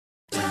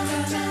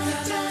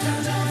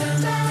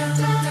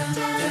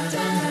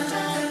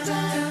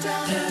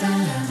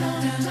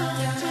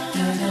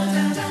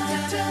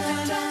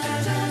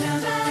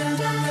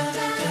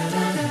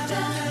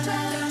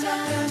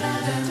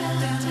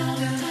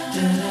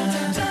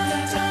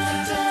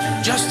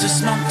just a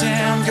small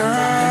town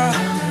girl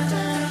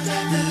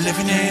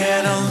living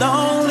in a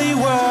lonely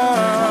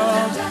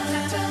world.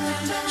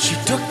 She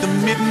took the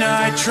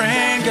midnight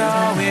train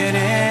going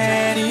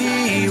anywhere.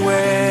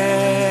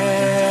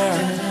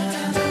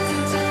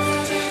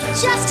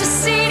 Just a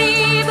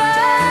city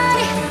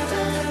boy,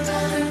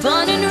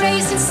 born and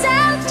raised in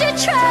South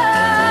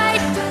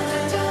Detroit.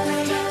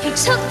 He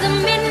took the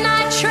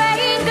midnight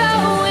train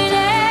going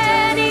anywhere.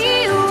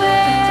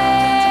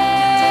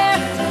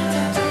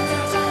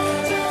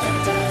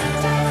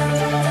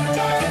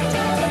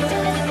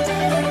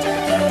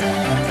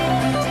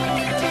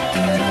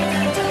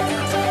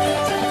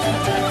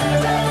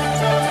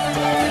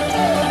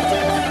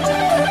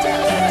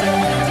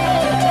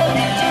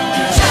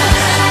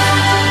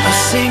 A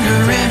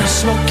singer in a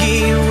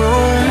smoky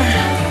room,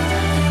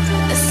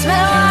 The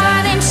smell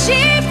of them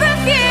cheap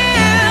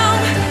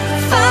perfume,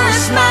 for a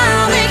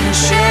smile they can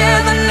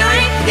share the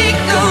night. It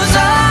goes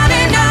on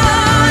and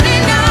on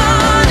and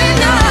on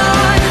and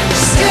on.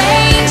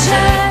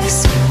 Strangers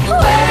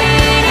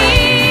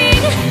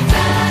waiting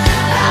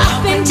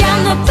up and down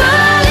the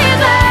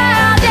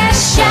boulevard. Their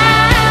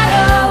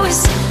shadows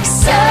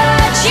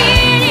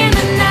searching in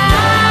the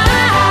night.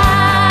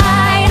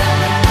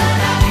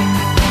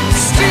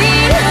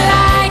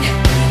 Streetlight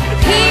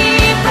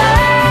people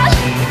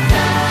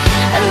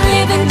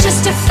living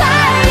just to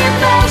fight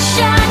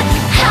emotion,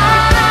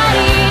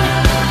 hiding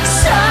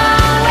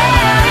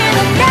somewhere in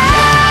the night.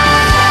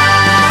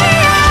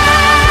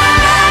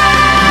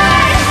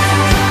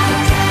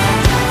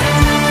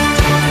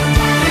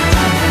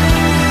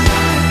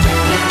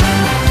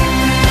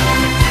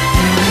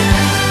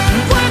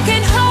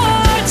 Working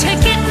hard to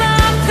get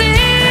my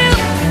fill.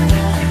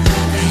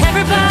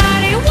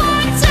 Everybody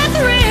wants a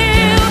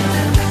thrill,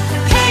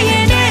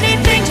 paying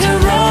anything to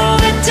roll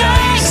the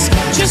dice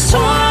just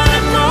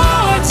one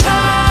more time.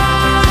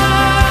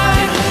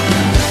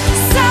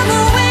 Some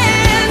will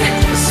win,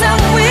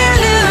 some will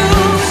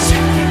lose.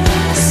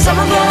 Some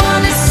are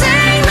born to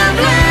sing the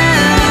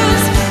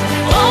blues.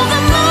 Oh,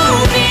 the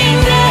movie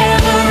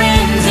never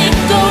ends. It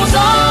goes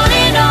on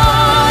and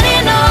on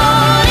and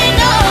on and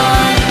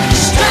on.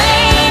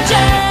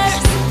 Strangers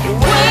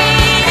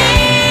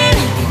waiting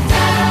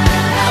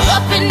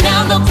up and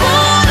down the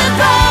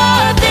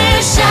boulevard.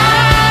 Their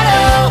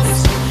shadows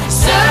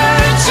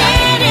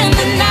searching in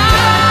the night.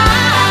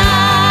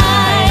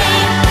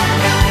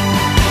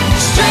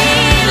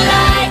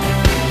 Streetlight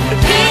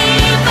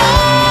people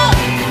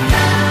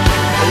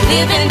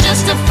living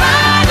just to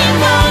fight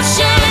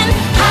emotion,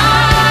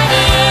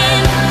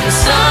 hiding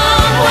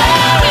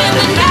somewhere in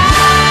the night.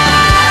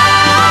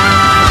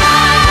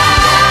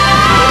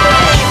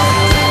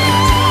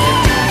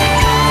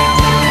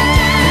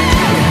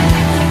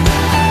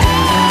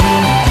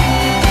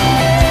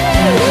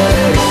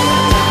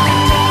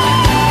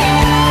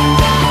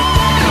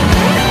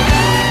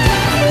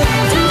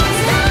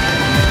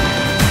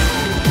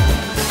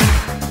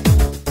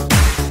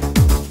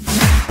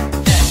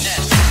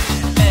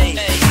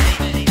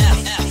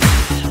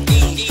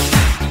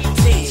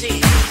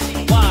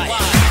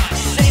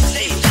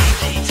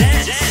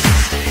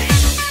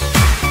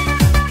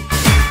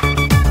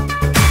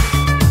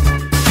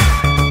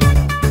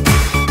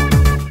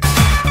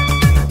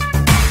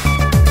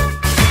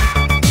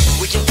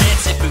 We can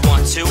dance if we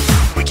want to.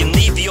 We can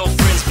leave your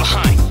friends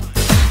behind.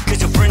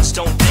 Cause your friends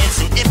don't dance,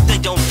 and if they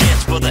don't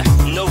dance, well, they're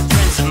no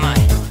friends of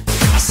mine.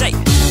 I say,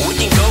 we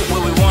can go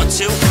where we want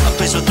to, a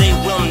place where they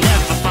will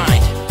never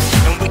find.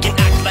 And we can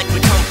act like we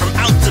come from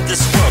out of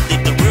this world,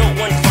 leave the real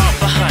one far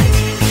behind.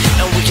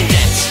 And we can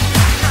dance.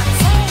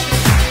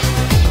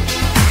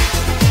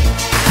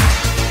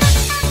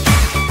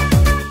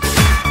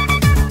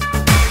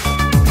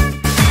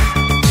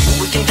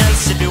 We can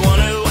dance if you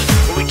want to.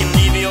 We can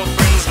leave your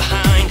friends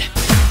behind.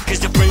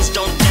 Cause your friends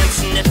don't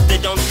dance, and if they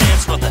don't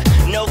dance, well, they're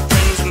no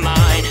friends of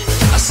mine.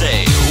 I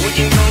say, we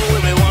can go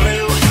where we want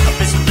to, a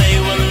place where they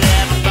will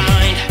never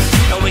find.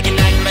 And we can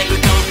act like we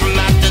come from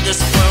out of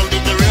this world,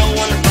 leave the real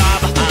one far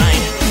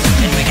behind.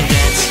 And we can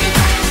dance.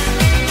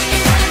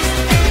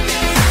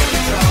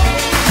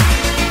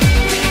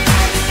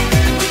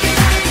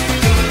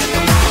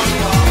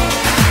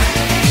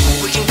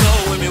 We can go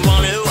where we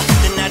want to,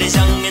 the night is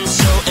young and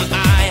so am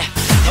I.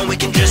 And we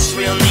can dress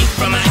real neat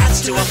from our hats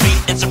to our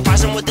feet and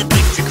surprise them with the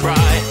victory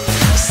cry.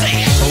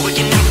 Say, we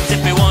can eat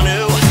if we want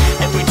to,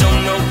 if we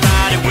don't,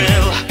 nobody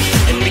will.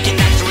 And we can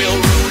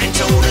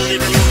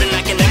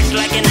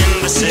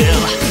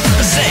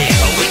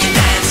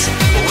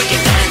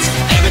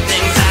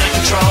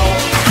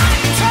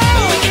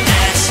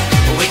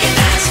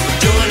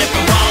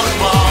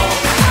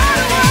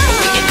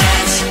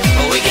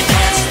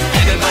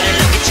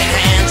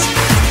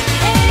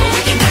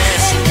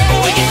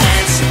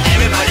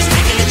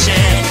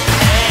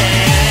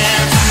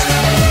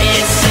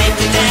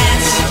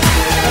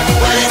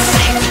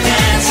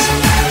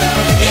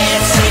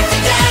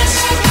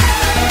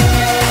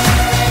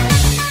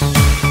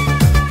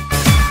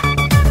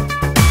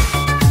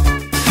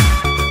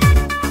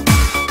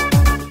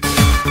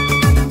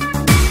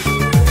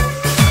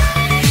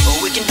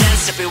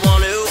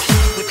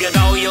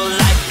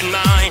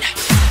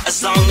As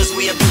long as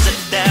we abuse it,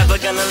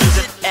 never gonna lose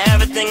it.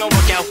 Everything will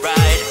work out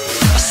right.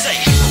 I say,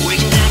 we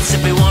can dance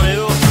if we want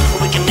to.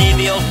 We can leave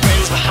your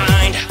friends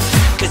behind.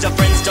 Cause our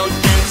friends don't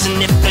dance, and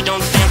if they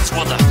don't dance,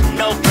 well,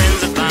 no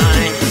friends are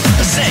fine.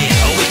 I say,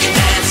 we can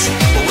dance,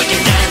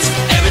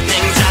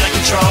 everything's out of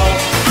control.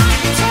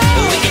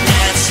 We can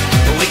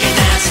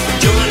dance,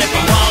 doing it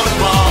from wall to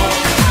wall.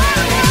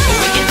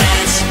 We can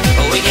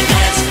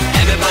dance,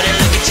 everybody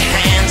look at your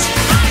hands.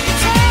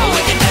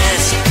 We can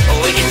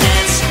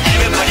dance,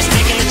 everybody's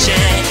taking the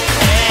chance.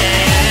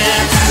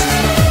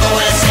 Oh,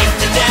 well, it's safe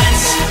to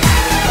dance.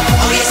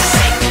 Oh, yes, it's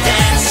safe to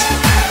dance.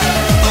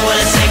 Oh, well,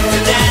 it's safe to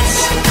dance.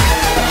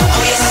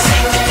 Oh, yes, it's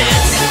safe to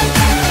dance.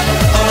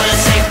 Oh, well,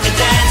 it's safe to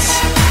dance.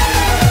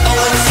 Oh,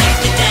 it's safe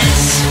to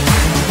dance.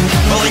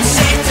 Oh, it's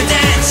safe to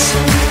dance.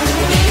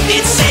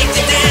 It's safe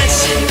to dance.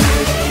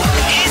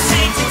 It's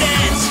safe to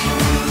dance.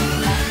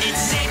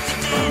 It's safe to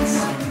dance.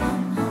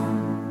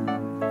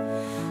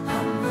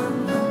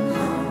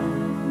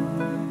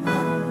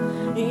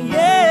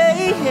 Yeah.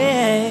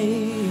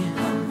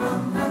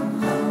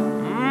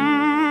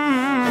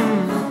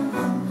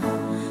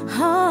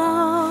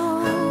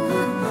 Oh,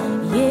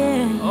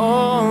 yeah.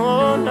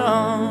 Oh no.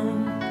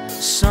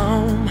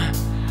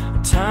 Sometimes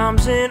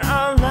in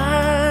our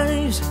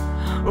lives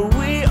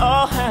we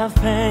all have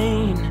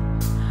pain,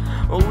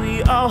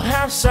 we all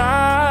have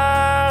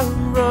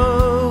sorrow.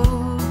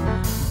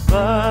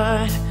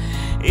 But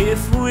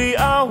if we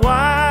are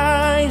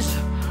wise,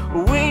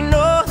 we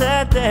know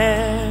that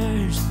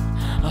there's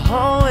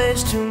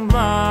always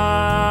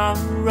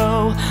tomorrow.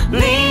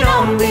 Lean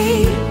on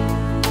me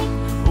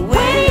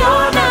when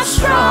you're not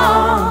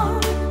strong,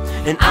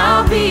 and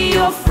I'll be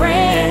your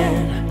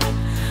friend.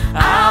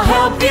 I'll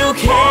help you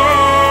carry